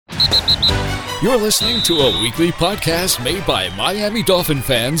You're listening to a weekly podcast made by Miami Dolphin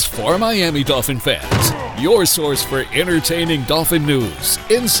fans for Miami Dolphin fans. Your source for entertaining Dolphin news,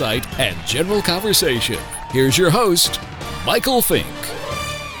 insight, and general conversation. Here's your host, Michael Fink.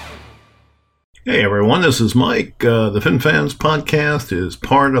 Hey everyone, this is Mike. The Fin Fans podcast is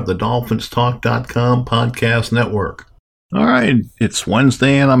part of the DolphinsTalk.com podcast network. All right, it's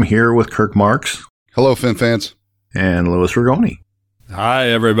Wednesday and I'm here with Kirk Marks. Hello, Fin Fans. And Louis Rigoni. Hi,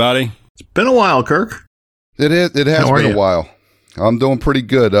 everybody. It's been a while, Kirk. It has been a while. I'm doing pretty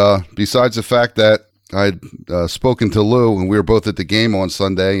good. Besides the fact that I'd spoken to Lou and we were both at the game on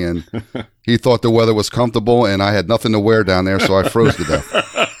Sunday and he thought the weather was comfortable and I had nothing to wear down there, so I froze to death.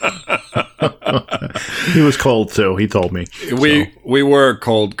 He was cold too, he told me. We were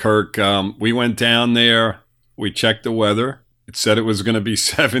cold, Kirk. We went down there. We checked the weather. It said it was going to be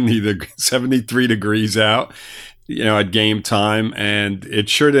 73 degrees out, at game time, and it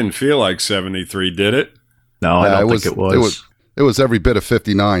sure didn't feel like 73, did it? No, I don't think it was. It was every bit of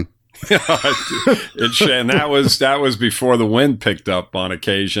 59. And that was before the wind picked up on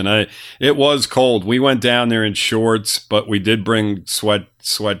occasion. It was cold. We went down there in shorts, but we did bring sweat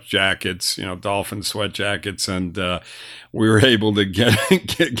jackets, Dolphin sweat jackets, and we were able to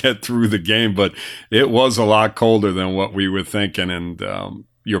get through the game. But it was a lot colder than what we were thinking, and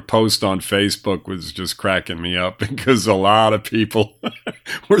your post on Facebook was just cracking me up because a lot of people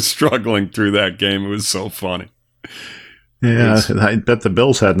were struggling through that game. It was so funny. Yeah, I bet the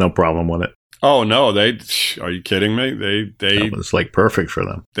Bills had no problem with it. Oh no, are you kidding me? It was like perfect for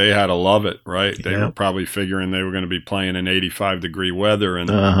them. They had to love it, right? They Yeah. were probably figuring they were going to be playing in 85-degree weather,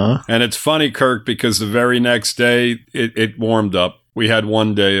 and it's funny, Kirk, because the very next day it warmed up. We had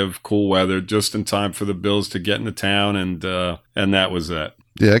one day of cool weather just in time for the Bills to get into town, and that was that.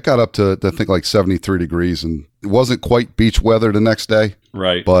 Yeah, it got up to I think like 73 degrees, and it wasn't quite beach weather the next day,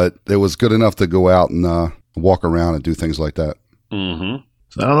 Right. but it was good enough to go out and walk around and do things like that. Mm-hmm.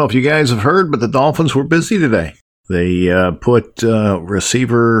 So I don't know if you guys have heard, but the Dolphins were busy today. They put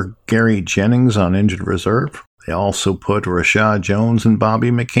receiver Gary Jennings on injured reserve. They also put Rashad Jones and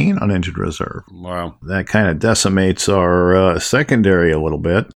Bobby McCain on injured reserve. Wow. That kind of decimates our secondary a little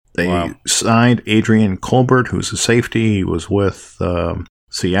bit. They signed Adrian Colbert, who's a safety. He was with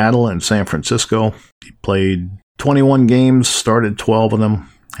Seattle and San Francisco. He played 21 games, started 12 of them.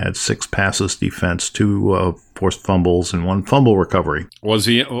 Had 6 passes defense, 2 forced fumbles, and 1 fumble recovery. Was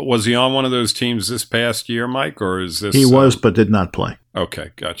he on one of those teams this past year, Mike, or is this? He was, but did not play.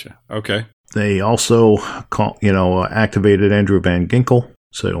 Okay, gotcha. Okay. They also activated Andrew Van Ginkel,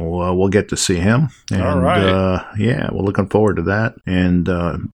 so we'll get to see him. And, all right. We're looking forward to that. And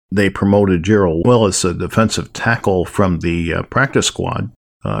they promoted Gerald Willis, a defensive tackle from the practice squad.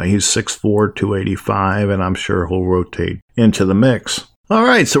 He's 6'4", 285, and I'm sure he'll rotate into the mix. All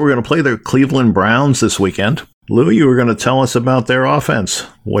right, so we're going to play the Cleveland Browns this weekend. Lou, you were going to tell us about their offense.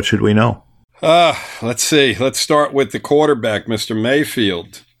 What should we know? Let's see. Let's start with the quarterback, Mr.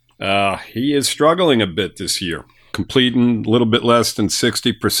 Mayfield. He is struggling a bit this year, completing a little bit less than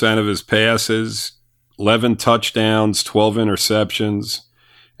 60% of his passes, 11 touchdowns, 12 interceptions,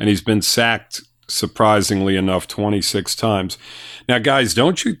 and he's been sacked, surprisingly enough, 26 times. Now, guys,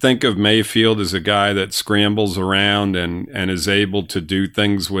 don't you think of Mayfield as a guy that scrambles around and is able to do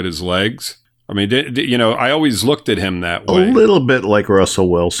things with his legs? I mean, I always looked at him that way. A little bit like Russell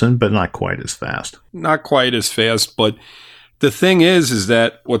Wilson, but not quite as fast. Not quite as fast, but the thing is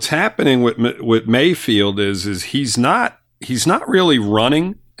that what's happening with Mayfield is he's not really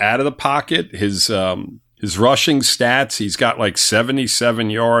running out of the pocket. His rushing stats, he's got like 77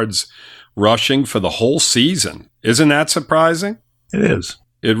 yards rushing for the whole season. Isn't that surprising? It is.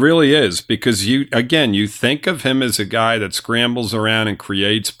 It really is, because you think of him as a guy that scrambles around and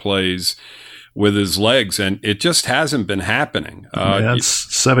creates plays with his legs, and it just hasn't been happening. That's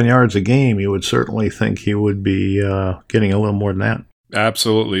 7 yards a game. You would certainly think he would be getting a little more than that.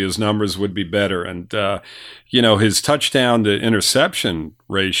 Absolutely. His numbers would be better. And, his touchdown to interception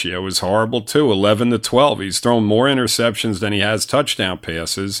ratio is horrible too, 11-12. He's thrown more interceptions than he has touchdown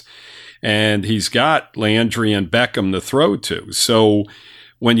passes. And he's got Landry and Beckham to throw to. So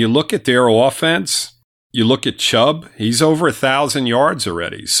when you look at their offense, you look at Chubb, he's over 1,000 yards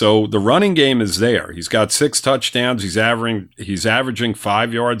already. So the running game is there. He's got 6 touchdowns. He's averaging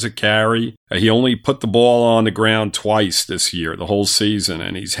 5 yards a carry. He only put the ball on the ground twice this year, the whole season.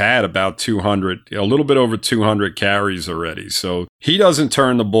 And he's had about a little bit over 200 carries already. So he doesn't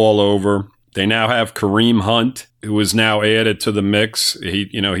turn the ball over. They now have Kareem Hunt, who is now added to the mix.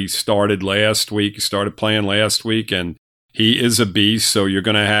 He started last week. He started playing last week, and he is a beast. So you're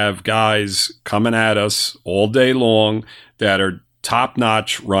going to have guys coming at us all day long that are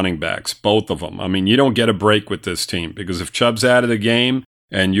top-notch running backs, both of them. I mean, you don't get a break with this team because if Chubb's out of the game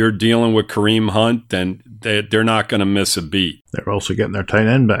and you're dealing with Kareem Hunt, then they're not going to miss a beat. They're also getting their tight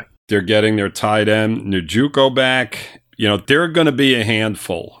end back. They're getting their tight end, Njoku, back. They're going to be a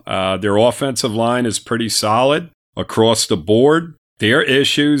handful. Their offensive line is pretty solid across the board. Their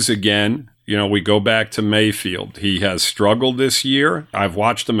issues, again, we go back to Mayfield. He has struggled this year. I've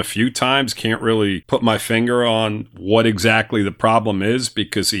watched him a few times. Can't really put my finger on what exactly the problem is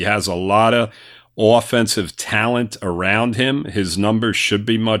because he has a lot of offensive talent around him. His numbers should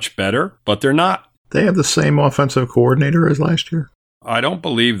be much better, but they're not. They have the same offensive coordinator as last year? I don't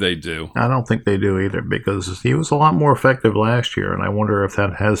believe they do. I don't think they do either because he was a lot more effective last year, and I wonder if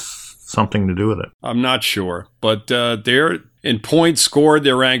that has something to do with it. I'm not sure, but they're in points scored.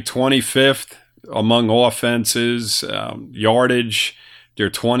 They're ranked 25th among offenses. Yardage, they're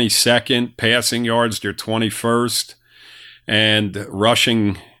 22nd. Passing yards, they're 21st. And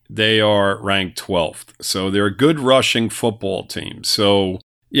rushing, they are ranked 12th. So they're a good rushing football team. So,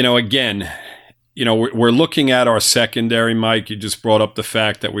 again, we're looking at our secondary, Mike. You just brought up the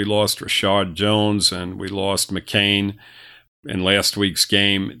fact that we lost Rashard Jones and we lost McCain in last week's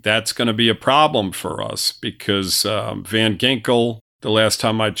game. That's going to be a problem for us because Van Ginkel, the last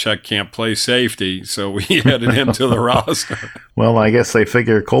time I checked, can't play safety, so we added him to the roster. Well, I guess they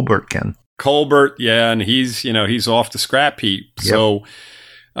figure Colbert can. Colbert, yeah, and he's off the scrap heap. Yep. So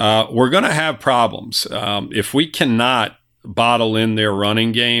we're going to have problems. If we cannot bottle in their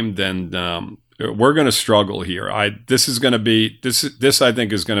running game, then we're going to struggle here. This I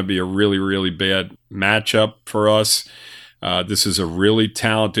think is going to be a really, really bad matchup for us. This is a really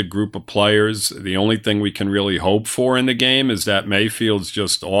talented group of players. The only thing we can really hope for in the game is that Mayfield's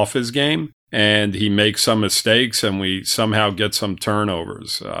just off his game and he makes some mistakes and we somehow get some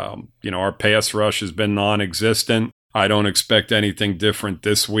turnovers. Our pass rush has been non-existent. I don't expect anything different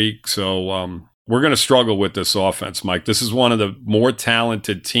this week. So we're going to struggle with this offense, Mike. This is one of the more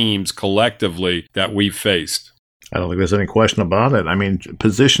talented teams collectively that we've faced. I don't think there's any question about it. I mean,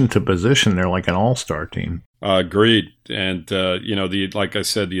 position to position, they're like an all-star team. Agreed. And, like I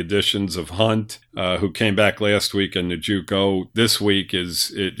said, the additions of Hunt, who came back last week, and Njoku this week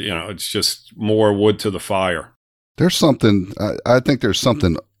it's just more wood to the fire. There's something, I think there's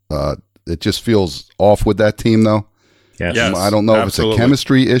something that just feels off with that team, though. Yes, I don't know absolutely. If it's a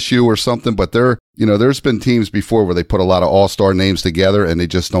chemistry issue or something, but there's been teams before where they put a lot of all-star names together and they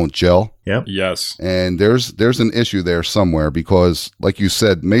just don't gel. Yep. Yes. And there's an issue there somewhere because, like you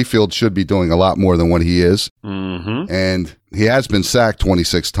said, Mayfield should be doing a lot more than what he is. Mm-hmm. And he has been sacked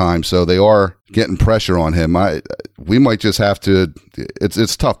 26 times, so they are getting pressure on him. We might just have to.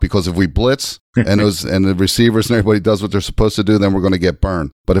 It's tough because if we blitz and the receivers and everybody does what they're supposed to do, then we're going to get burned.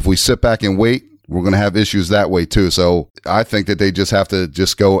 But if we sit back and wait, we're going to have issues that way too. So I think that they just have to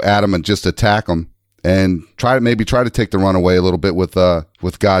just go at them and just attack them and try to take the run away a little bit with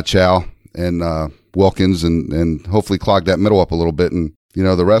Godchow and Wilkins and hopefully clog that middle up a little bit. And,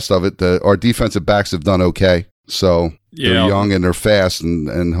 the rest of it, our defensive backs have done okay. So they're young and they're fast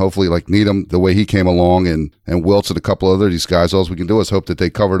and hopefully like Needham, the way he came along and Wiltz and a couple other these guys, all we can do is hope that they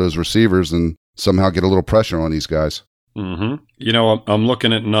cover those receivers and somehow get a little pressure on these guys. Mm-hmm. I'm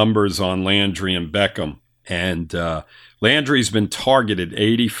looking at numbers on Landry and Beckham, and Landry's been targeted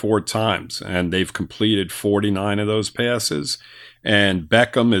 84 times, and they've completed 49 of those passes. And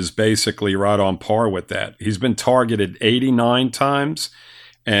Beckham is basically right on par with that. He's been targeted 89 times,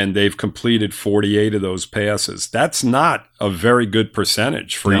 and they've completed 48 of those passes. That's not a very good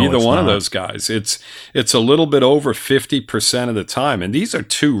percentage for either one of those guys. It's a little bit over 50% of the time. And these are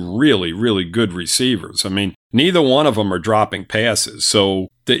two really, really good receivers. I mean, neither one of them are dropping passes. So,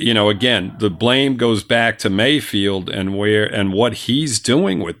 again, the blame goes back to Mayfield and what he's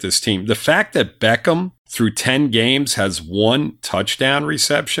doing with this team. The fact that Beckham, through 10 games, has 1 touchdown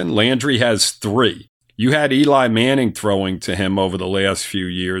reception, Landry has 3. You had Eli Manning throwing to him over the last few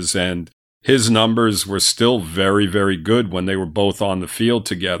years, and his numbers were still very, very good when they were both on the field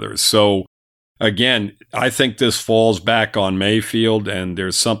together. So, again, I think this falls back on Mayfield, and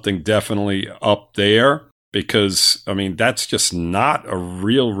there's something definitely up there because, I mean, that's just not a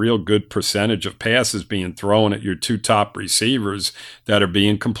real good percentage of passes being thrown at your 2 top receivers that are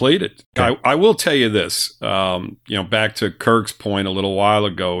being completed. Okay. I will tell you this, back to Kirk's point a little while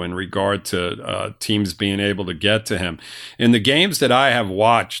ago in regard to teams being able to get to him. In the games that I have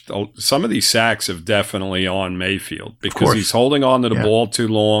watched, some of these sacks have definitely on Mayfield because he's holding on to the ball too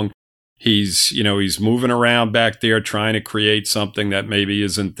long. He's moving around back there trying to create something that maybe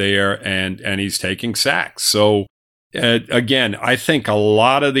isn't there, and he's taking sacks. So Again, I think a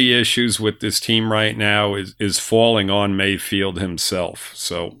lot of the issues with this team right now is falling on Mayfield himself.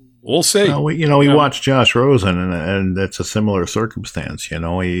 So we'll see. Well, we watched Josh Rosen, and it's a similar circumstance.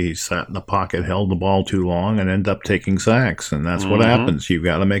 He sat in the pocket, held the ball too long, and ended up taking sacks. And that's what happens. You've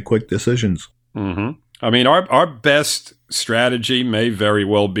got to make quick decisions. Mm-hmm. I mean, our best strategy may very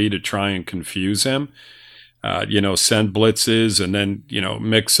well be to try and confuse him. Send blitzes and then,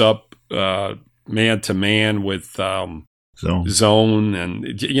 mix up man-to-man with zone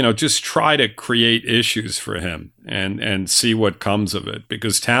and, just try to create issues for him and see what comes of it.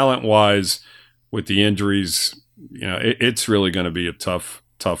 Because talent-wise, with the injuries, it's really going to be a tough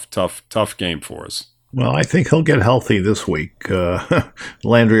game for us. Well, I think he'll get healthy this week.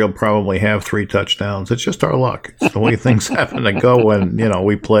 Landry will probably have 3 touchdowns. It's just our luck. It's the way things happen to go when,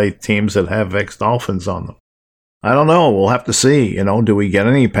 we play teams that have ex-Dolphins on them. I don't know. We'll have to see. Do we get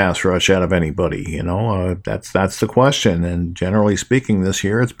any pass rush out of anybody? That's the question. And generally speaking, this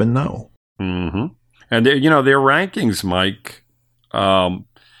year it's been no. Mm-hmm. And their rankings, Mike.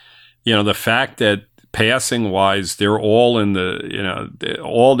 The fact that passing wise, they're all in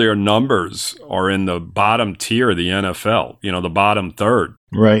all their numbers are in the bottom tier of the NFL. The bottom third.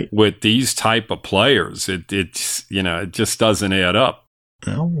 Right. With these type of players, it just doesn't add up.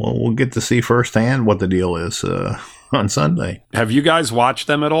 Well, we'll get to see firsthand what the deal is on Sunday. Have you guys watched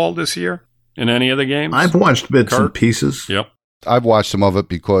them at all this year in any of the games? I've watched bits and pieces. Yep. I've watched some of it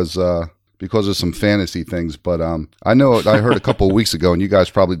because of some fantasy things. But I heard a couple of weeks ago, and you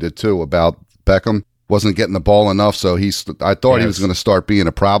guys probably did too, about Beckham wasn't getting the ball enough. So I thought he was going to start being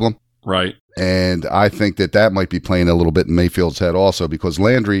a problem. Right. And I think that might be playing a little bit in Mayfield's head also, because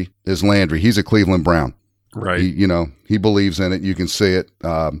Landry is Landry. He's a Cleveland Brown. Right. He believes in it. You can see it.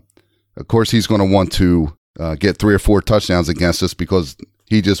 Of course, he's going to want to get 3 or 4 touchdowns against us because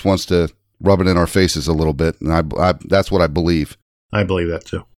he just wants to rub it in our faces a little bit. And I that's what I believe. I believe that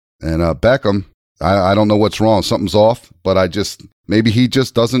too. And Beckham, I don't know what's wrong. Something's off, but maybe he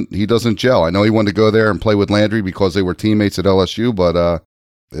just doesn't gel. I know he wanted to go there and play with Landry because they were teammates at LSU, but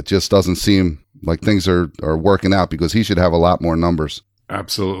it just doesn't seem like things are working out because he should have a lot more numbers.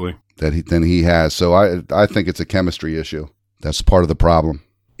 Absolutely. Than he has. So I think it's a chemistry issue. That's part of the problem.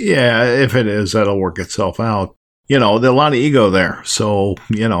 Yeah, if it is, that'll work itself out. There's a lot of ego there. So,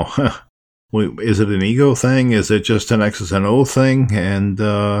 is it an ego thing? Is it just an X's and O thing? And,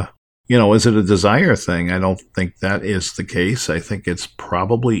 is it a desire thing? I don't think that is the case. I think it's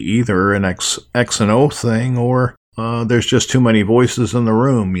probably either an X and O thing or there's just too many voices in the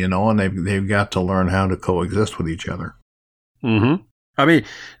room, and they've got to learn how to coexist with each other. Mm-hmm. I mean,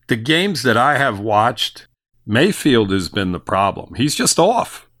 the games that I have watched, Mayfield has been the problem. He's just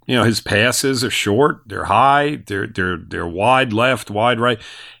off. His passes are short, they're high, they're wide left, wide right.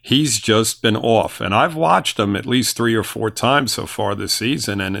 He's just been off, and I've watched him at least 3 or 4 times so far this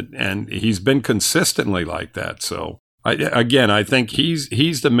season, and he's been consistently like that. So I think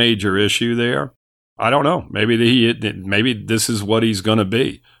he's the major issue there. I don't know. Maybe this is what he's going to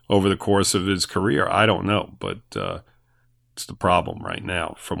be over the course of his career. I don't know, but. It's the problem right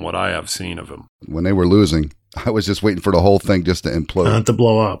now from what I have seen of him. When they were losing, I was just waiting for the whole thing just to implode. To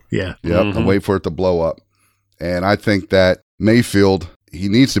blow up, yeah. Yep, I'm waiting for it to blow up. And I think that Mayfield, he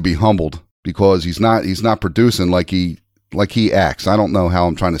needs to be humbled because he's not producing like he acts. I don't know how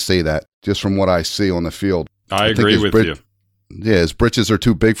I'm trying to say that, just from what I see on the field. I agree with you. Yeah, his britches are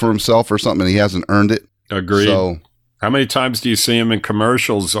too big for himself or something, and he hasn't earned it. Agreed. So, how many times do you see him in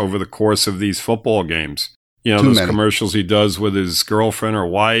commercials over the course of these football games? Those commercials he does with his girlfriend or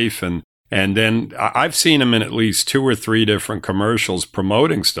wife. And then I've seen him in at least 2 or 3 different commercials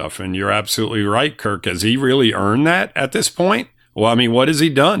promoting stuff. And you're absolutely right, Kirk. Has he really earned that at this point? Well, I mean, what has he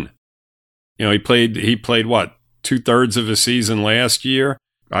done? He played what, 2/3 of a season last year?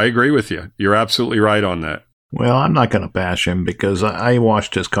 I agree with you. You're absolutely right on that. Well, I'm not going to bash him because I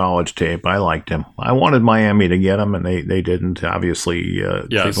watched his college tape. I liked him. I wanted Miami to get him, and they didn't. Obviously,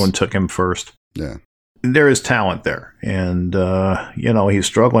 Cleveland took him first. Yeah. There is talent there, and, he's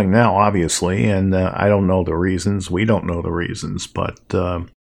struggling now, obviously, and I don't know the reasons. We don't know the reasons, but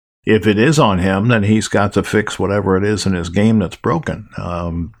if it is on him, then he's got to fix whatever it is in his game that's broken,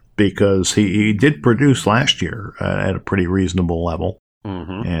 because he did produce last year at a pretty reasonable level,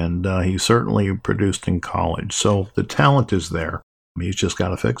 and he certainly produced in college. So the talent is there. He's just got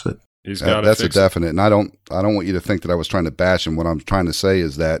to fix it. That's a definite, and I don't want you to think that I was trying to bash him. What I'm trying to say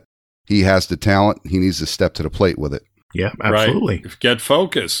is that he has the talent. He needs to step to the plate with it. Yeah, absolutely. Right. Get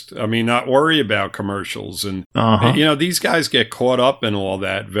focused. I mean, not worry about commercials. And, these guys get caught up in all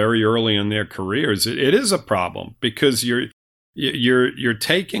that very early in their careers. It is a problem because you're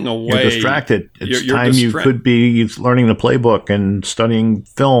taking away. You're distracted. It's time you could be learning the playbook and studying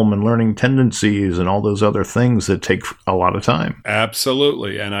film and learning tendencies and all those other things that take a lot of time.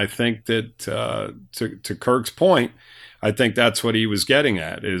 Absolutely. And I think that to Kirk's point, I think that's what he was getting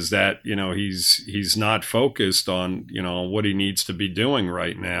at, is that, he's not focused on, what he needs to be doing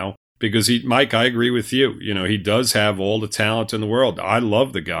right now. Because Mike, I agree with you. He does have all the talent in the world. I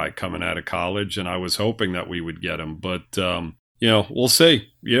love the guy coming out of college, and I was hoping that we would get him. But, we'll see.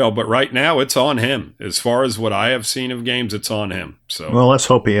 But right now it's on him. As far as what I have seen of games, it's on him. So, well, let's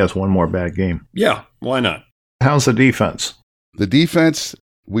hope he has one more bad game. Yeah, why not? How's the defense? The defense,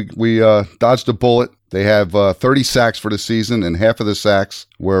 we dodged a bullet. They have 30 sacks for the season, and half of the sacks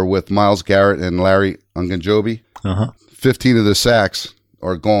were with Myles Garrett and Larry Ogunjobi. 15 of the sacks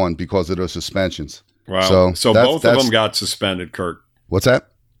are gone because of those suspensions. Wow. So both of them got suspended, Kirk. What's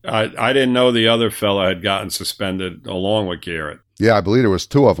that? I didn't know the other fella had gotten suspended along with Garrett. Yeah, I believe there was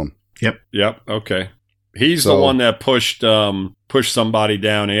 2 of them. Yep. Okay. He's the one that pushed somebody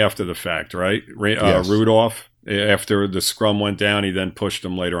down after the fact, right? Yes. Rudolph, after the scrum went down, he then pushed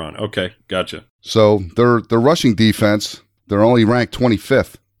him later on. Okay, gotcha. So their rushing defense, they're only ranked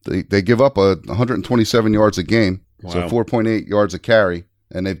 25th. They give up 127 yards a game, so 4.8 yards a carry,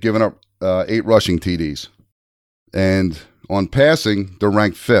 and they've given up 8 rushing TDs. And on passing, they're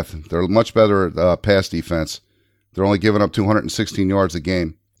ranked 5th. They're much better at pass defense. They're only giving up 216 yards a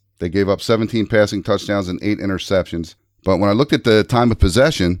game. They gave up 17 passing touchdowns and 8 interceptions. But when I looked at the time of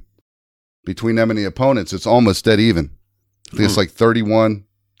possession between them and the opponents, it's almost dead even. I think it's like 31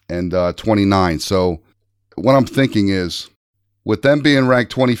 and 29. So what I'm thinking is, with them being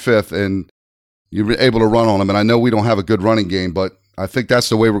ranked 25th and you're able to run on them, and I know we don't have a good running game, but I think that's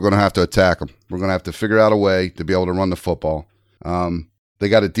the way we're going to have to attack them. We're going to have to figure out a way to be able to run the football. They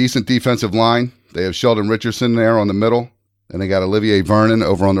got a decent defensive line. They have Sheldon Richardson there on the middle, and they got Olivier Vernon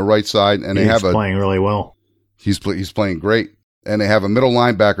over on the right side. And he's playing really well. He's playing great. And they have a middle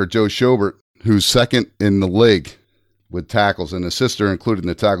linebacker, Joe Schobert, who's second in the league with tackles, and his sister included in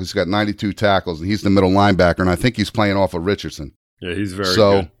the tackles. He's got 92 tackles, and he's the middle linebacker, and I think he's playing off of Richardson. Yeah, he's very good.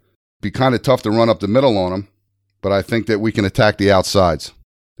 So be kind of tough to run up the middle on him, but I think that we can attack the outsides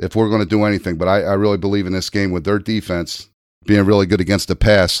if we're going to do anything. But I really believe in this game with their defense being really good against the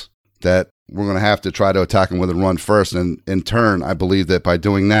pass, that we're going to have to try to attack them with a run first. And in turn, I believe that by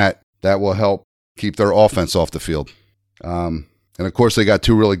doing that, that will help keep their offense off the field. And, of course, they got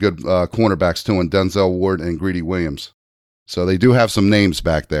 2 really good cornerbacks, too, in Denzel Ward and Greedy Williams. So they do have some names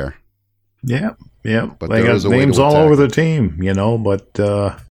back there. Yeah. But they got names all over the team, but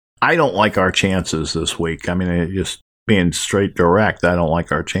I don't like our chances this week. I mean, just being straight direct, I don't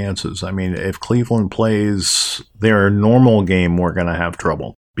like our chances. I mean, if Cleveland plays their normal game, we're going to have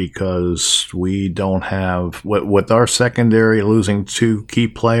trouble because we don't have, with our secondary losing 2 key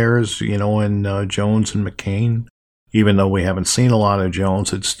players, in Jones and McCain. Even though we haven't seen a lot of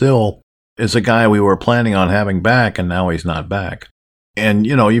Jones, it still is a guy we were planning on having back, and now he's not back. And,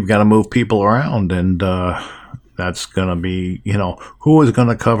 you've got to move people around, and that's going to be, who is going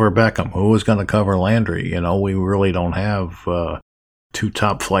to cover Beckham? Who is going to cover Landry? We really don't have 2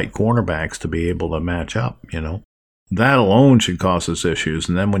 top-flight cornerbacks to be able to match up, That alone should cause us issues.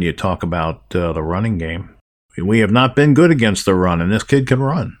 And then when you talk about the running game, we have not been good against the run, and this kid can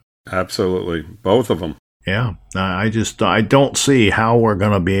run. Absolutely. Both of them. Yeah, I don't see how we're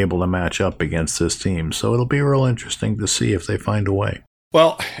going to be able to match up against this team. So it'll be real interesting to see if they find a way.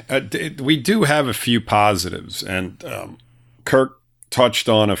 Well, we do have a few positives, and Kirk touched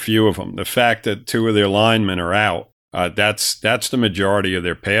on a few of them. The fact that 2 of their linemen are out, that's the majority of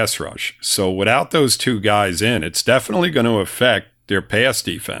their pass rush. So without those 2 guys in, it's definitely going to affect their pass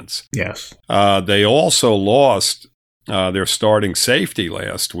defense. Yes. They also lost their starting safety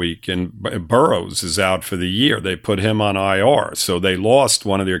last week, and Burrows is out for the year. They put him on IR, so they lost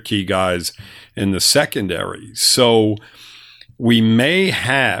one of their key guys in the secondary. So we may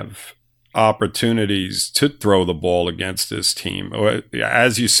have opportunities to throw the ball against this team.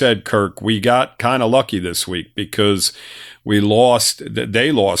 As you said, Kirk, we got kind of lucky this week because they lost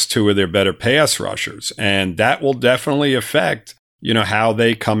 2 of their better pass rushers, and that will definitely affect how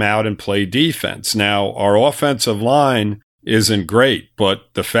they come out and play defense. Now, our offensive line isn't great, but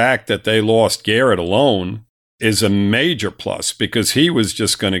the fact that they lost Garrett alone is a major plus because he was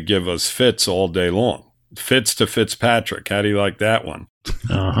just going to give us fits all day long. Fits to Fitzpatrick. How do you like that one?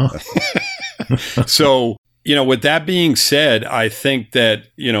 Uh-huh. So, with that being said, I think that,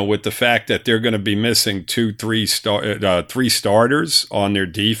 with the fact that they're going to be missing 3 starters on their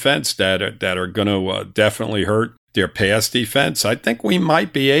defense that are going to definitely hurt their pass defense, I think we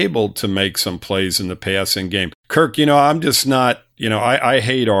might be able to make some plays in the passing game. Kirk, I'm just not, I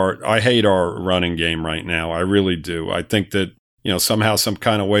hate our running game right now. I really do. I think that, somehow, some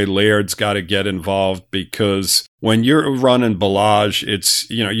kind of way Laird's got to get involved, because when you're running Ballage, it's,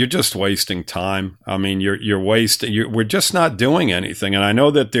 you're just wasting time. I mean, you're wasting, we're just not doing anything. And I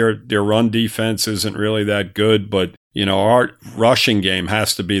know that their run defense isn't really that good, but our rushing game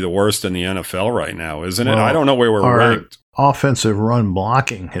has to be the worst in the NFL right now, isn't it? I don't know where we're ranked. Offensive run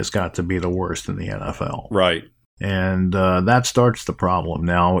blocking has got to be the worst in the NFL. Right. And that starts the problem.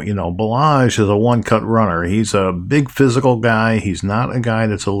 Now, Ballage is a one-cut runner. He's a big physical guy. He's not a guy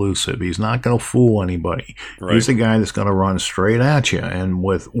that's elusive. He's not going to fool anybody. Right. He's a guy that's going to run straight at you. And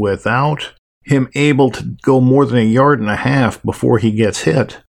without him able to go more than 1.5 yards before he gets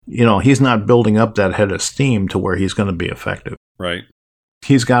hit, he's not building up that head of steam to where he's going to be effective. Right.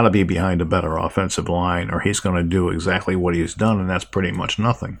 He's got to be behind a better offensive line, or he's going to do exactly what he's done, and that's pretty much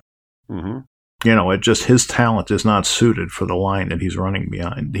nothing. Mm-hmm. His talent is not suited for the line that he's running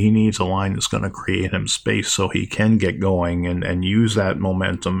behind. He needs a line that's going to create him space so he can get going and use that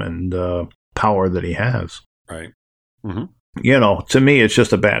momentum and power that he has. Right. Mm-hmm. To me, it's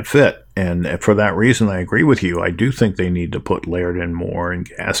just a bad fit. And for that reason, I agree with you. I do think they need to put Laird in more and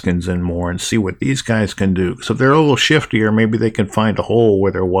Gaskins in more and see what these guys can do. So if they're a little shiftier, maybe they can find a hole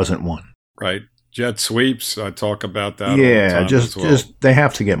where there wasn't one. Right. Jet sweeps, I talk about that. Yeah, all the time just they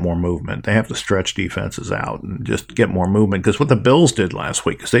have to get more movement. They have to stretch defenses out and just get more movement. Because what the Bills did last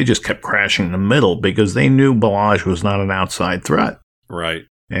week is they just kept crashing in the middle because they knew Ballage was not an outside threat. Right.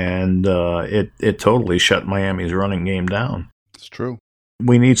 And it totally shut Miami's running game down. It's true.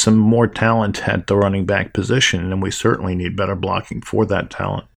 We need some more talent at the running back position, and we certainly need better blocking for that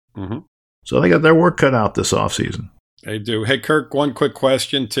talent. Mm-hmm. So they got their work cut out this offseason. They do. Hey, Kirk, one quick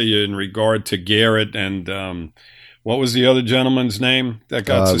question to you in regard to Garrett and what was the other gentleman's name that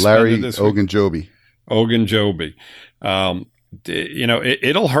got suspended Larry this week? Ogunjobi. Ogunjobi.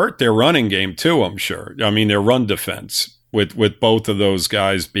 It'll hurt their running game too, I'm sure. I mean, their run defense with both of those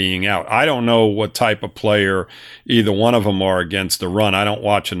guys being out. I don't know what type of player either one of them are against the run. I don't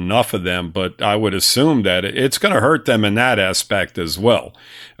watch enough of them, but I would assume that it's going to hurt them in that aspect as well.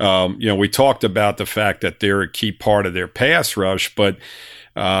 We talked about the fact that they're a key part of their pass rush, but,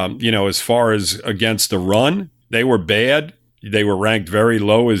 as far as against the run, they were bad. They were ranked very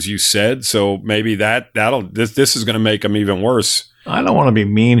low, as you said. So maybe this is going to make them even worse. I don't want to be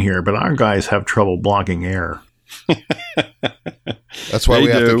mean here, but our guys have trouble blocking air. That's why we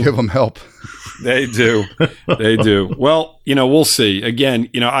have to give them help. They do. They do. Well, we'll see. Again,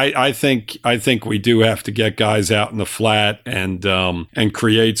 I think we do have to get guys out in the flat and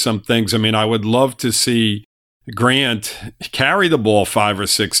create some things. I mean, I would love to see Grant carry the ball 5 or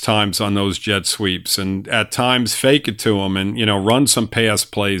 6 times on those jet sweeps and at times fake it to him and, run some pass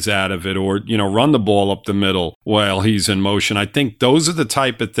plays out of it or, run the ball up the middle while he's in motion. I think those are the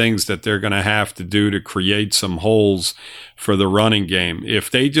type of things that they're going to have to do to create some holes for the running game. If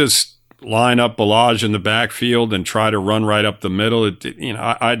they just line up Ballage in the backfield and try to run right up the middle,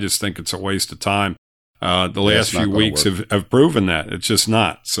 I just think it's a waste of time. The last few weeks have proven that. It's just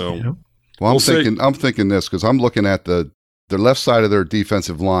not. So. Yeah. Well, I'm thinking this because I'm looking at the left side of their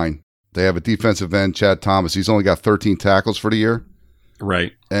defensive line. They have a defensive end, Chad Thomas. He's only got 13 tackles for the year.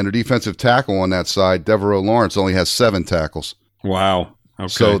 Right. And their defensive tackle on that side, Devereaux Lawrence, only has 7 tackles. Wow. Okay.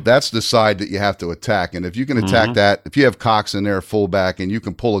 So that's the side that you have to attack. And if you can attack that, if you have Cox in there, fullback, and you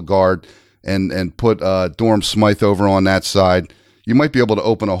can pull a guard and put Dorm Smythe over on that side, you might be able to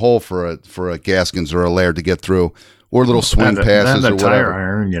open a hole for a Gaskins or a Laird to get through, or little swing passes or whatever. Tire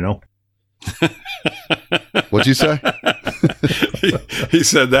iron, What'd you say? he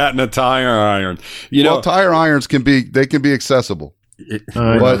said that in a tire iron. Tire irons can be accessible.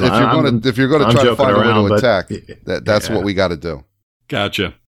 But if you're going to try to find a way to attack, that's what we got to do.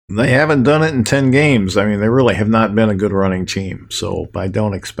 Gotcha. They haven't done it in 10 games. I mean, they really have not been a good running team. So I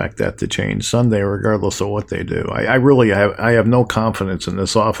don't expect that to change Sunday, regardless of what they do. I have no confidence in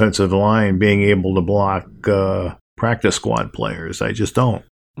this offensive line being able to block practice squad players. I just don't.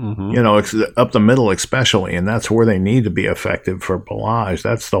 Mm-hmm. Up the middle especially, and that's where they need to be effective for Ballage.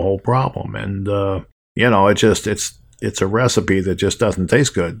 That's the whole problem. And, it's a recipe that just doesn't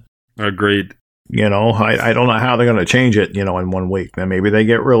taste good. Agreed. I don't know how they're going to change it, in 1 week. Then maybe they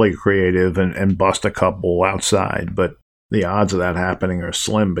get really creative and bust a couple outside, but the odds of that happening are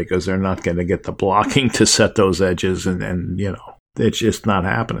slim because they're not going to get the blocking to set those edges, and it's just not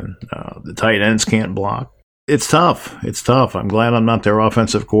happening. The tight ends can't block. It's tough. I'm glad I'm not their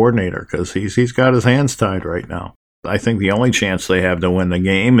offensive coordinator because he's got his hands tied right now. I think the only chance they have to win the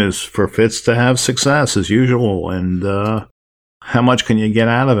game is for Fitz to have success as usual. And how much can you get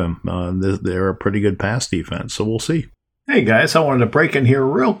out of him? They're a pretty good pass defense, so we'll see. Hey guys, I wanted to break in here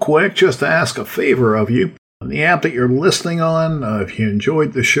real quick just to ask a favor of you. On the app that you're listening on, if you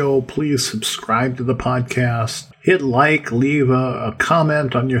enjoyed the show, please subscribe to the podcast. Hit like, leave a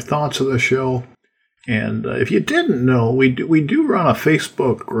comment on your thoughts of the show. And if you didn't know, we do run a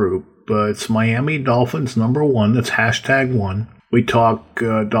Facebook group. It's Miami Dolphins #1. That's #1. We talk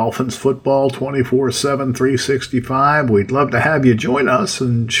Dolphins football 24/7, 365. We'd love to have you join us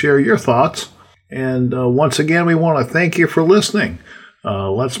and share your thoughts. And once again, we want to thank you for listening.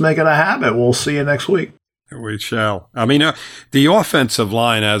 Let's make it a habit. We'll see you next week. We shall. I mean, the offensive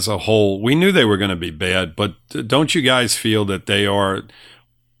line as a whole, we knew they were going to be bad, but don't you guys feel that they are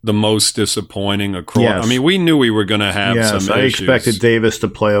the most disappointing across? Yes. I mean, we knew we were going to have some issues. I expected Davis to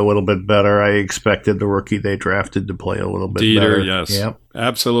play a little bit better. I expected the rookie they drafted to play a little bit better. Yes. Yep.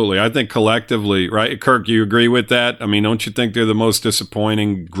 Absolutely. I think collectively, right? Kirk, you agree with that? I mean, don't you think they're the most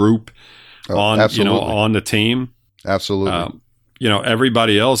disappointing group on the team? Absolutely.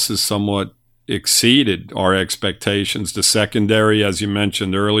 Everybody else has somewhat exceeded our expectations. The secondary, as you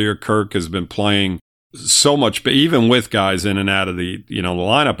mentioned earlier, Kirk has been playing so much, but even with guys in and out of the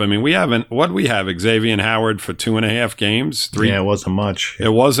lineup. I mean, we have Xavier Howard for 2.5 games. 3. Yeah, it wasn't much. It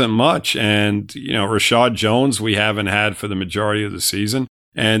wasn't much. And, Rashad Jones, we haven't had for the majority of the season.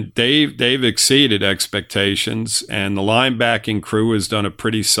 And they've exceeded expectations. And the linebacking crew has done a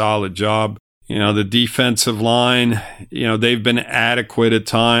pretty solid job. The defensive line, they've been adequate at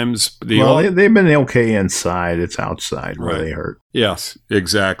times. They've been okay inside. It's outside where they hurt. Yes,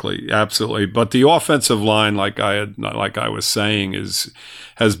 exactly. Absolutely. But the offensive line, like I was saying,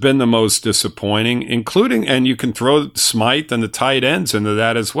 has been the most disappointing, including, and you can throw Smythe and the tight ends into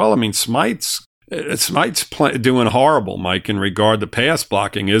that as well. I mean, Smythe's doing horrible, Mike, in regard to pass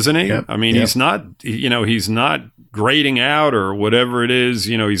blocking, isn't he? Yep. I mean, he's not grading out or whatever it is.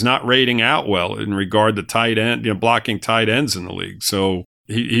 He's not rating out well in regard to tight end, blocking tight ends in the league. So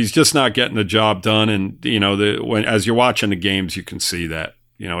he's just not getting the job done. And, as you're watching the games, you can see that,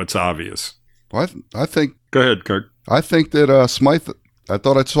 it's obvious. Well, I think. Go ahead, Kirk. I think that Smythe, I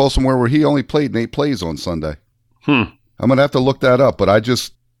thought I saw somewhere where he only played 8 plays on Sunday. I'm going to have to look that up, but I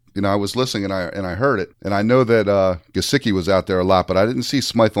just. I was listening and I heard it, and I know that Gesicki was out there a lot, but I didn't see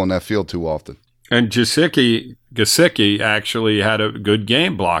Smythe on that field too often. And Gesicki actually had a good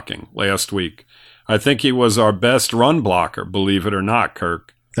game blocking last week. I think he was our best run blocker, believe it or not,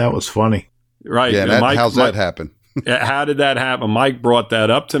 Kirk. That was funny. Right. Yeah, how's that happen? How did that happen? Mike brought that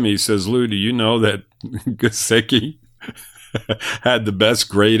up to me. He says, Lou, do you know that Gesicki had the best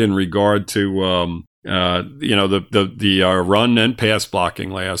grade in regard to the run and pass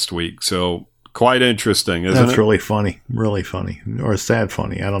blocking last week? So quite interesting, isn't it? That's really funny, or sad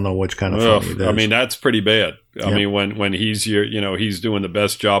funny. I don't know which kind of funny it is. I mean, that's pretty bad. I mean, when he's he's doing the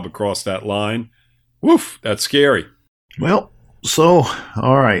best job across that line. Woof, that's scary. Well, so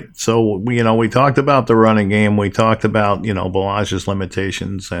all right. So we talked about the running game. We talked about Balage's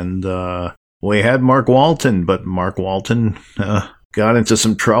limitations, and we had Mark Walton, but Mark Walton got into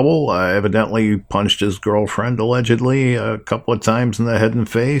some trouble. Evidently punched his girlfriend, allegedly, a couple of times in the head and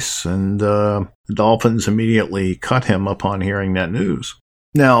face, and the Dolphins immediately cut him upon hearing that news.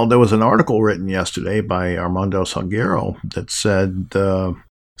 Now, there was an article written yesterday by Armando Salguero that said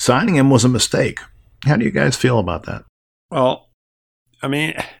signing him was a mistake. How do you guys feel about that? Well, I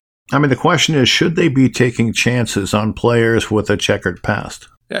mean, the question is, should they be taking chances on players with a checkered past?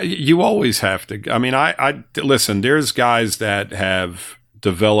 You always have to. I mean, I listen, there's guys that have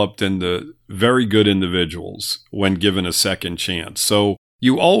developed into very good individuals when given a second chance. So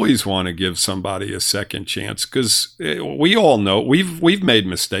you always want to give somebody a second chance because we all know we've made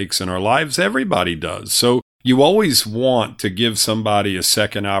mistakes in our lives. Everybody does. So you always want to give somebody a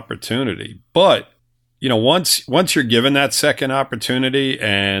second opportunity. But, once you're given that second opportunity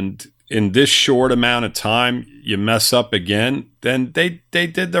and in this short amount of time, you mess up again, then they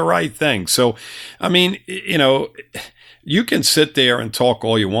did the right thing. So, I mean, you can sit there and talk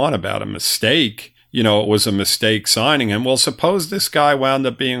all you want about a mistake. It was a mistake signing him. Well, suppose this guy wound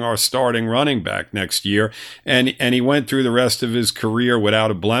up being our starting running back next year, and he went through the rest of his career without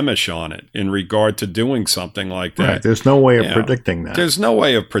a blemish on it in regard to doing something like that. Right. There's no way of predicting that. There's no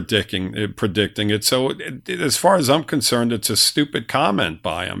way of predicting it. So, as far as I'm concerned, it's a stupid comment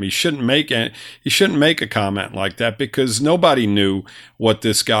by him. He shouldn't make a comment like that because nobody knew what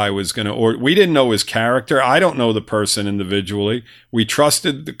this guy was going to, or we didn't know his character. I don't know the person individually. We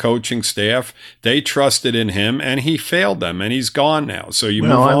trusted the coaching staff. They they trusted in him, and he failed them, and he's gone now. So you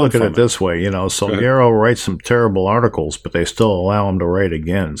move on. I look at it this way, Salguero writes some terrible articles, but they still allow him to write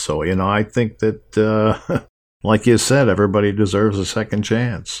again. So, I think that, like you said, everybody deserves a second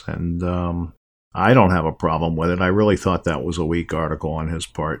chance. And I don't have a problem with it. I really thought that was a weak article on his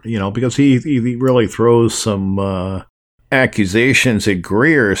part, because he really throws some accusations at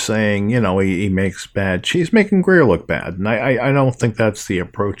Greer saying, he makes bad. He's making Greer look bad. And I don't think that's the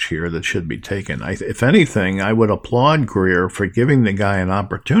approach here that should be taken. If anything, I would applaud Greer for giving the guy an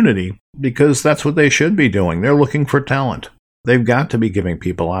opportunity, because that's what they should be doing. They're looking for talent. They've got to be giving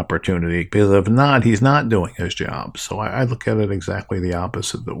people opportunity, because if not, he's not doing his job. So I look at it exactly the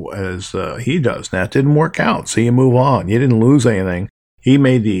opposite as he does. Now, it didn't work out, so you move on. You didn't lose anything. He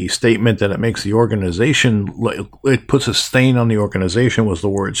made the statement that it makes the organization, it puts a stain on the organization, was the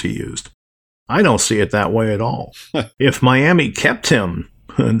words he used. I don't see it that way at all. If Miami kept him,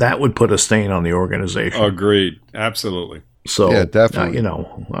 that would put a stain on the organization. Agreed. Absolutely. So, yeah, definitely.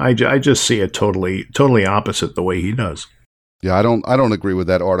 I just see it totally opposite the way he does. Yeah, I don't agree with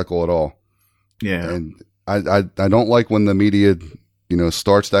that article at all. Yeah. And I don't like when the media,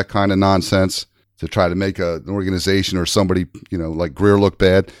 starts that kind of nonsense to try to make an organization or somebody, like Greer look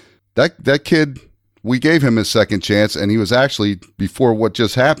bad. That kid, we gave him his second chance, and he was actually, before what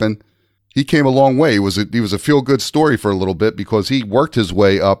just happened, he came a long way. He was a feel-good story for a little bit, because he worked his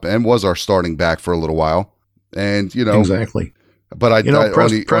way up and was our starting back for a little while. And, Exactly. But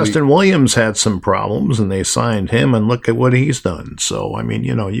Preston Williams had some problems, and they signed him, and look at what he's done. So,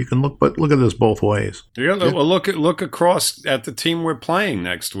 you can look at this both ways. Yeah, well, look across at the team we're playing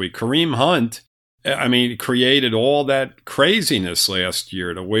next week. Kareem Hunt, created all that craziness last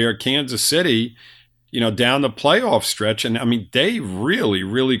year to where Kansas City, down the playoff stretch, and they really,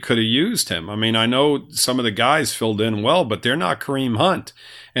 really could have used him. I know some of the guys filled in well, but they're not Kareem Hunt,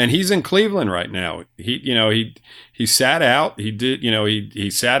 and he's in Cleveland right now. He sat out. He did,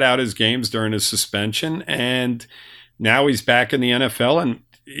 he sat out his games during his suspension, and now he's back in the NFL,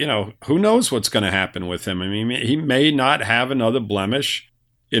 and who knows what's going to happen with him. He may not have another blemish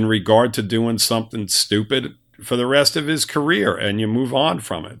in regard to doing something stupid for the rest of his career, and you move on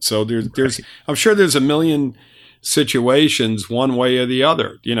from it. So there's I'm sure there's a million situations one way or the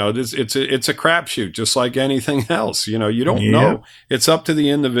other. It's a crapshoot, just like anything else. You don't know. It's up to the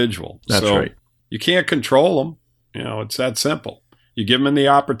individual. That's right. You can't control them. It's that simple. You give them the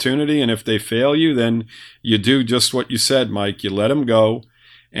opportunity, and if they fail you, then you do just what you said, Mike. You let them go.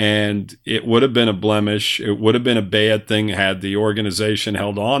 And it would have been a blemish. It would have been a bad thing had the organization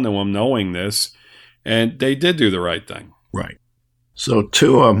held on to him knowing this. And they did do the right thing. Right. So,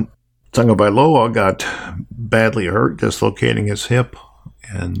 Tagovailoa got badly hurt, dislocating his hip,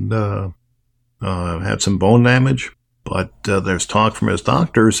 and had some bone damage. But there's talk from his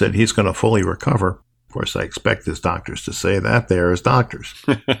doctors that he's going to fully recover. Of course, I expect his doctors to say that. They are his doctors.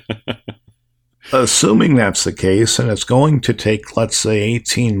 Assuming that's the case, and it's going to take, let's say,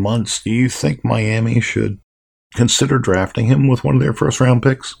 18 months, do you think Miami should consider drafting him with one of their first-round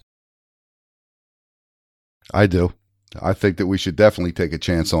picks? I do. I think that we should definitely take a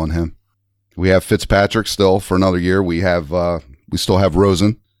chance on him. We have Fitzpatrick still for another year. We still have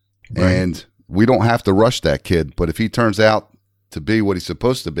Rosen, right. And we don't have to rush that kid. But if he turns out to be what he's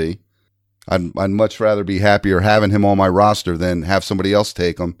supposed to be, I'd much rather be happier having him on my roster than have somebody else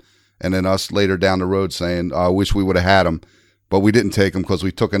take him. And then us later down the road saying, I wish we would have had him, but we didn't take him because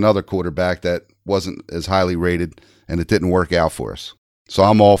we took another quarterback that wasn't as highly rated, and it didn't work out for us. So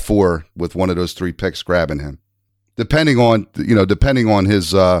I'm all for, with one of those 3 picks, grabbing him, depending on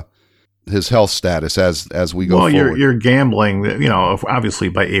his health status as we go forward. Well, you're gambling that, obviously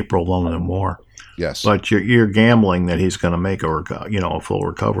by April we'll know more. Yes, but you're gambling that he's going to make a full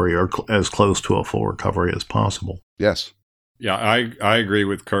recovery, or as close to a full recovery as possible. Yes. Yeah, I agree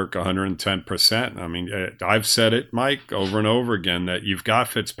with Kirk 110%. I've said it, Mike, over and over again, that you've got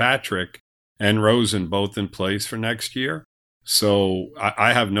Fitzpatrick and Rosen both in place for next year. So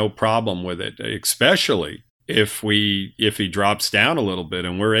I have no problem with it, especially if he drops down a little bit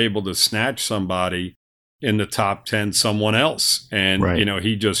and we're able to snatch somebody in the top 10, someone else. And, right.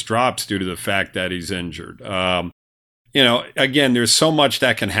 He just drops due to the fact that he's injured. Again, there's so much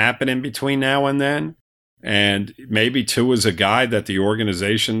that can happen in between now and then. And maybe Tua is a guy that the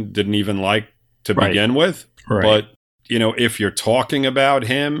organization didn't even like to begin with. Right. But, if you're talking about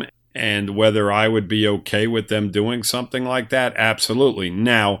him and whether I would be okay with them doing something like that, absolutely.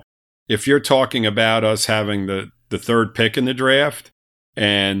 Now, if you're talking about us having the 3rd pick in the draft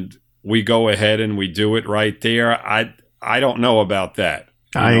and we go ahead and we do it right there, I don't know about that.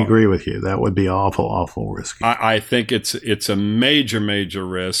 I agree with you. That would be awful risky. I think it's a major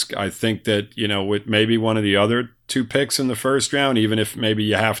risk. I think that, with maybe one of the other 2 picks in the first round, even if maybe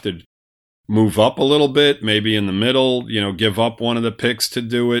you have to move up a little bit, maybe in the middle, give up one of the picks to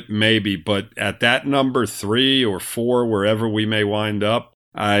do it, maybe. But at that number 3 or 4, wherever we may wind up,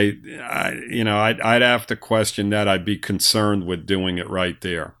 I'd have to question that. I'd be concerned with doing it right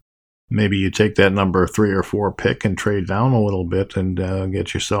there. Maybe you take that number 3 or 4 pick and trade down a little bit and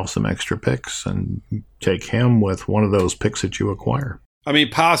get yourself some extra picks and take him with one of those picks that you acquire. I mean,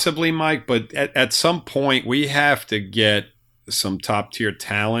 possibly, Mike, but at some point we have to get some top tier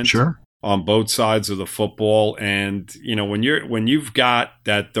talent. Sure. On both sides of the football. And, when you've got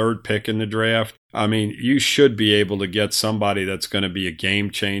that 3rd pick in the draft, I mean, you should be able to get somebody that's going to be a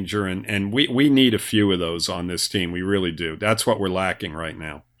game changer. And we need a few of those on this team. We really do. That's what we're lacking right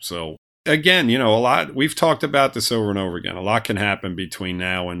now. So again, we've talked about this over and over again. A lot can happen between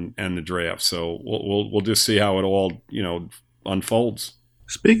now and the draft. So we'll just see how it all, unfolds.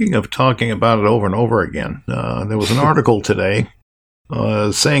 Speaking of talking about it over and over again, there was an article today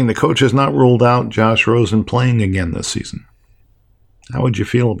saying the coach has not ruled out Josh Rosen playing again this season. How would you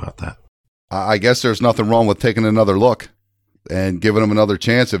feel about that? I guess there's nothing wrong with taking another look and giving him another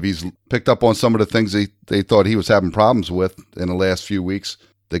chance if he's picked up on some of the things they thought he was having problems with in the last few weeks.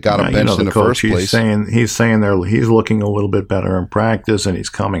 They got him benched in the first place. He's saying he's looking a little bit better in practice and he's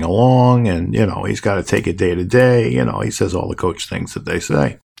coming along and, he's got to take it day to day. He says all the coach things that they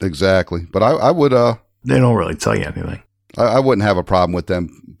say. Exactly. But I would... they don't really tell you anything. I wouldn't have a problem with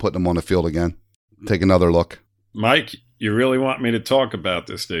them putting him on the field again. Take another look. Mike, you really want me to talk about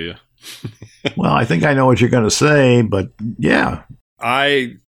this, do you? Well, I think I know what you're going to say, but yeah.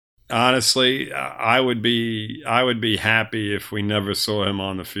 Honestly, I would be happy if we never saw him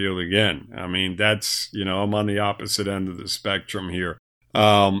on the field again. I mean, that's, I'm on the opposite end of the spectrum here.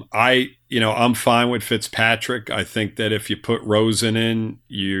 I'm fine with Fitzpatrick. I think that if you put Rosen in,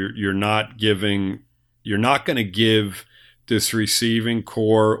 you're not going to give this receiving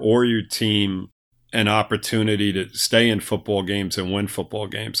core or your team an opportunity to stay in football games and win football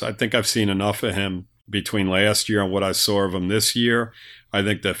games. I think I've seen enough of him between last year and what I saw of him this year. I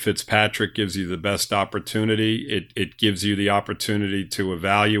think that Fitzpatrick gives you the best opportunity. It gives you the opportunity to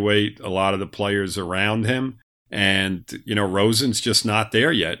evaluate a lot of the players around him. And, Rosen's just not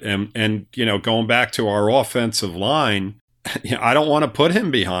there yet. And going back to our offensive line, I don't want to put him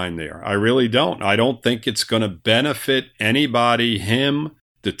behind there. I really don't. I don't think it's going to benefit anybody, him,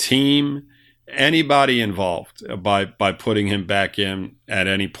 the team, anybody involved by putting him back in at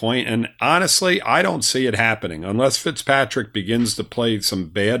any point. And honestly, I don't see it happening. Unless Fitzpatrick begins to play some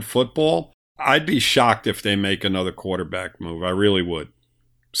bad football, I'd be shocked if they make another quarterback move. I really would.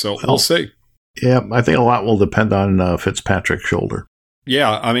 So we'll see. Yeah, I think a lot will depend on Fitzpatrick's shoulder.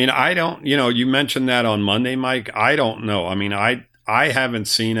 Yeah, I mean, I don't, you mentioned that on Monday, Mike. I don't know. I mean, I haven't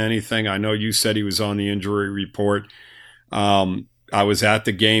seen anything. I know you said he was on the injury report. I was at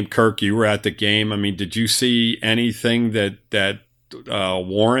the game. Kirk, you were at the game. I mean, did you see anything that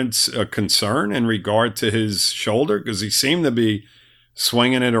warrants a concern in regard to his shoulder? Because he seemed to be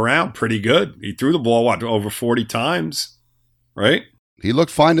swinging it around pretty good. He threw the ball, over 40 times, right? He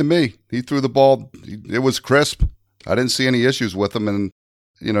looked fine to me. He threw the ball. It was crisp. I didn't see any issues with him. And,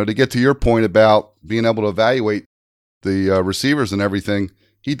 to get to your point about being able to evaluate the receivers and everything,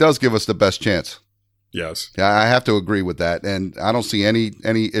 he does give us the best chance. Yes. Yeah, I have to agree with that. And I don't see any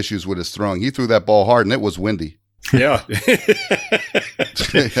issues with his throwing. He threw that ball hard, and it was windy. Yeah. I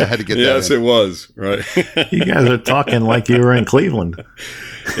had to get that Yes, in. It was. Right. You guys are talking like you were in Cleveland.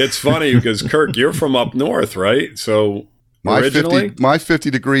 It's funny because, Kirk, you're from up north, right? So originally? My 50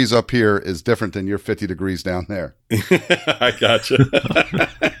 degrees up here is different than your 50 degrees down there. I gotcha.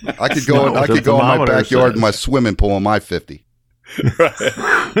 I could go in my backyard in my swimming pool on my 50. Right.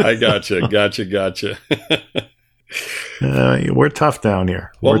 I gotcha. We're tough down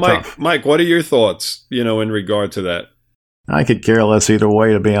here. Well, we're Mike, what are your thoughts, in regard to that? I could care less either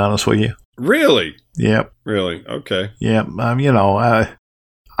way, to be honest with you. Really? Yep. Really? Okay. Yep.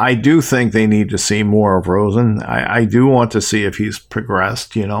 I do think they need to see more of Rosen. I do want to see if he's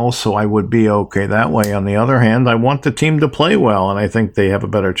progressed, so I would be okay that way. On the other hand, I want the team to play well, and I think they have a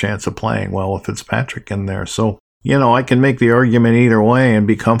better chance of playing well with Fitzpatrick in there. So, I can make the argument either way and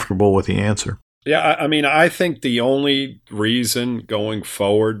be comfortable with the answer. Yeah, I mean, I think the only reason going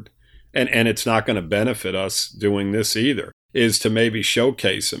forward, and it's not going to benefit us doing this either, is to maybe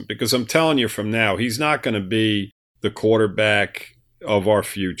showcase him. Because I'm telling you from now, he's not going to be the quarterback of our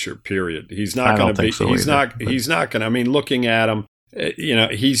future, period. He's not going to be. He's not going to. I mean, looking at him,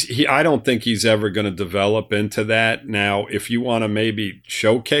 I don't think he's ever going to develop into that. Now, if you want to maybe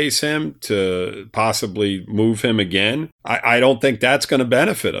showcase him to possibly move him again, I don't think that's going to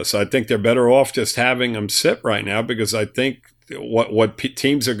benefit us. I think they're better off just having him sit right now, because I think what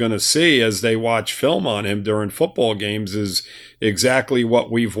teams are going to see as they watch film on him during football games is exactly what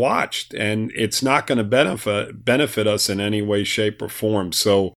we've watched, and it's not going to benefit us in any way, shape, or form.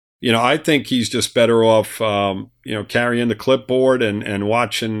 So, I think he's just better off, carrying the clipboard and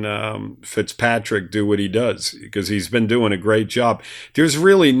watching Fitzpatrick do what he does, because he's been doing a great job. There's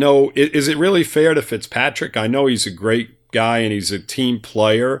really is it really fair to Fitzpatrick? I know he's a great guy and he's a team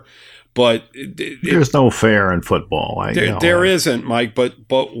player, but there's no fair in football. There isn't, Mike, but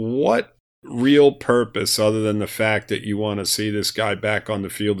what real purpose, other than the fact that you want to see this guy back on the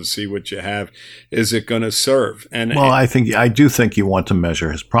field to see what you have, is it going to serve? I do think you want to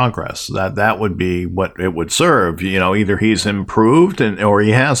measure his progress. That would be what it would serve. Either he's improved or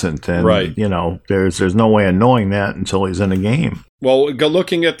he hasn't, and right. There's no way of knowing that until he's in a game. Well,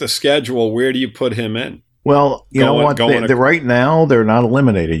 looking at the schedule, where do you put him in? Well, right now they're not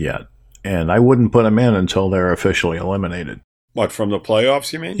eliminated yet, and I wouldn't put him in until they're officially eliminated. What, from the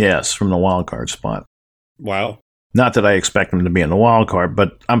playoffs, you mean? Yes, from the wild card spot. Wow. Not that I expect him to be in the wild card,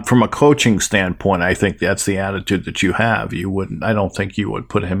 but from a coaching standpoint, I think that's the attitude that you have. I don't think you would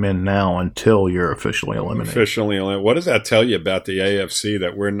put him in now until you're officially eliminated. What does that tell you about the AFC,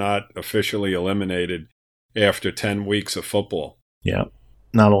 that we're not officially eliminated after 10 weeks of football? Yeah,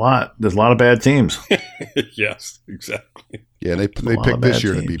 not a lot. There's a lot of bad teams. Yes, exactly. Yeah, they picked this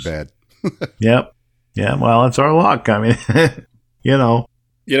year to be bad. Yep. Yeah, well, it's our luck. I mean,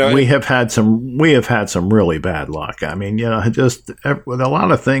 we have had some really bad luck. I mean, just a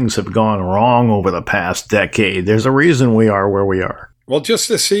lot of things have gone wrong over the past decade. There's a reason we are where we are. Well, just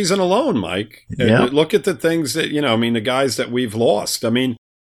this season alone, Mike. Yeah. Look at the things that, the guys that we've lost. I mean,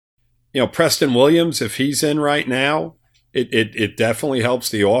 Preston Williams, if he's in right now, it definitely helps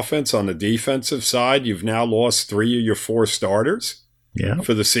the offense. On the defensive side, you've now lost 3 of your 4 starters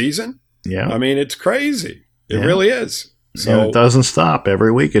for the season. Yeah. I mean, it's crazy. It really is. So it doesn't stop.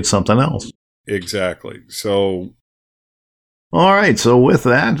 Every week it's something else. Exactly. So. All right. So with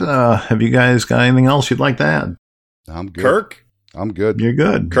that, have you guys got anything else you'd like to add? I'm good. Kirk? I'm good. You're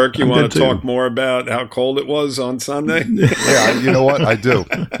good. Kirk, you want to talk more about how cold it was on Sunday? Yeah, you know what? I do.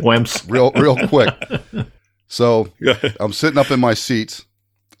 Wimps. Real quick. So I'm sitting up in my seats,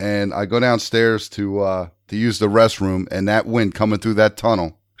 and I go downstairs to use the restroom, and that wind coming through that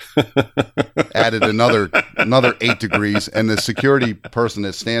tunnel added another 8 degrees, and the security person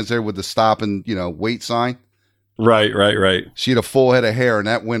that stands there with the stop and wait sign. Right. She had a full head of hair, and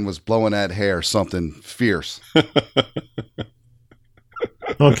that wind was blowing that hair something fierce.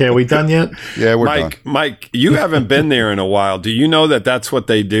 Okay, are we done yet? Yeah, we're done. Mike, you haven't been there in a while. Do you know that that's what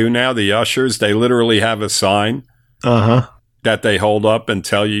they do now? The ushers, they literally have a sign that they hold up and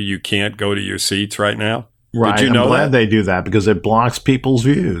tell you can't go to your seats right now. Right. Did you know I'm glad they do that, because it blocks people's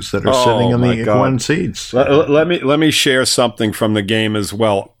views that are sitting in the one seats. Let me share something from the game as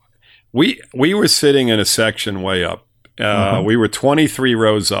well. We were sitting in a section way up. We were 23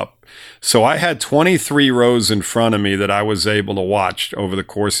 rows up. So I had 23 rows in front of me that I was able to watch over the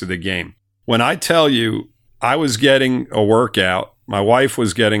course of the game. When I tell you I was getting a workout, my wife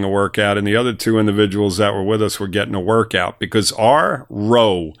was getting a workout, and the other 2 individuals that were with us were getting a workout, because our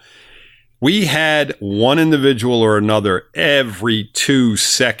row, we had one individual or another every 2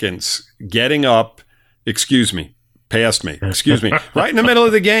 seconds getting up, past me, right in the middle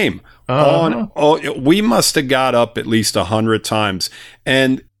of the game. We must have got up at least 100 times.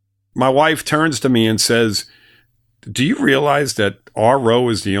 And my wife turns to me and says, "Do you realize that our row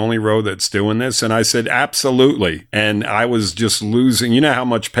is the only row that's doing this?" And I said, "Absolutely." And I was just losing. You know how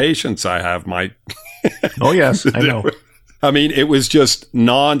much patience I have, Mike. Oh, yes, I know. I mean, it was just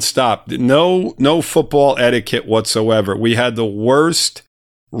nonstop. No football etiquette whatsoever. We had the worst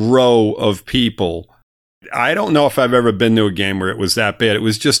row of people. I don't know if I've ever been to a game where it was that bad. It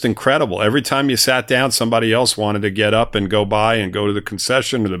was just incredible. Every time you sat down, somebody else wanted to get up and go by and go to the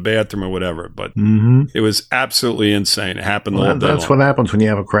concession or the bathroom or whatever. But it was absolutely insane. It happened all day long. That's what happens when you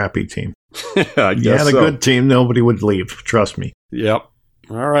have a crappy team. I you had a good team, nobody would leave. Trust me. Yep.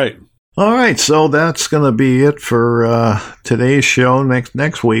 All right. So that's going to be it for today's show.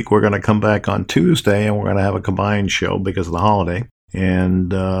 Next week, we're going to come back on Tuesday, and we're going to have a combined show because of the holiday. And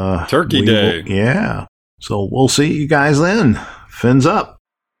Turkey Day. Yeah. So we'll see you guys then. Fins up.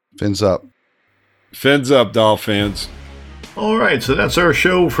 Fins up. Fins up, Dolphins. All right, so that's our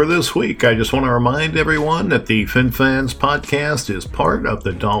show for this week. I just want to remind everyone that the FinFans podcast is part of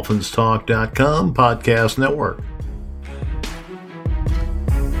the DolphinsTalk.com podcast network.